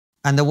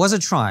And there was a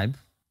tribe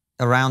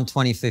around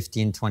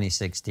 2015,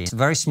 2016, a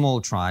very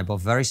small tribe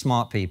of very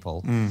smart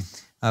people,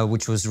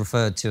 which was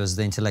referred to as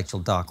the intellectual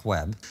dark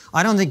web.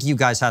 I don't think you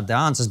guys had the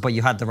answers, but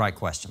you had the right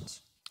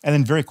questions. And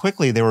then very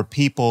quickly, there were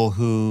people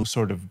who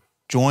sort of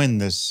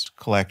joined this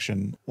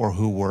collection or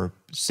who were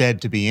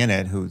said to be in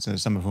it,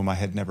 some of whom I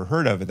had never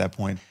heard of at that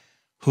point,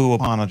 who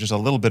upon just a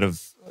little bit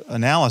of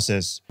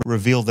analysis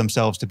revealed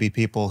themselves to be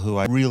people who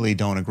I really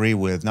don't agree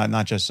with,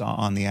 not just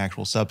on the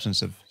actual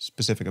substance of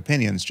specific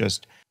opinions,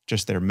 just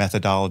their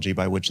methodology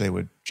by which they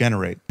would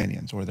generate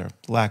opinions or their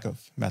lack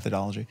of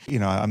methodology. You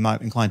know, I'm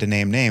not inclined to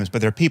name names, but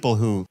there are people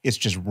who it's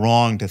just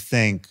wrong to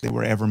think they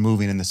were ever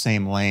moving in the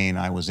same lane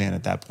I was in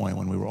at that point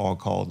when we were all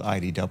called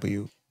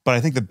IDW. But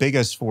I think the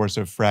biggest force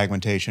of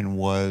fragmentation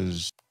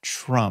was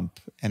Trump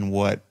and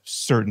what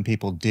certain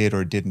people did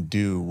or didn't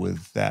do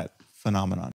with that phenomenon.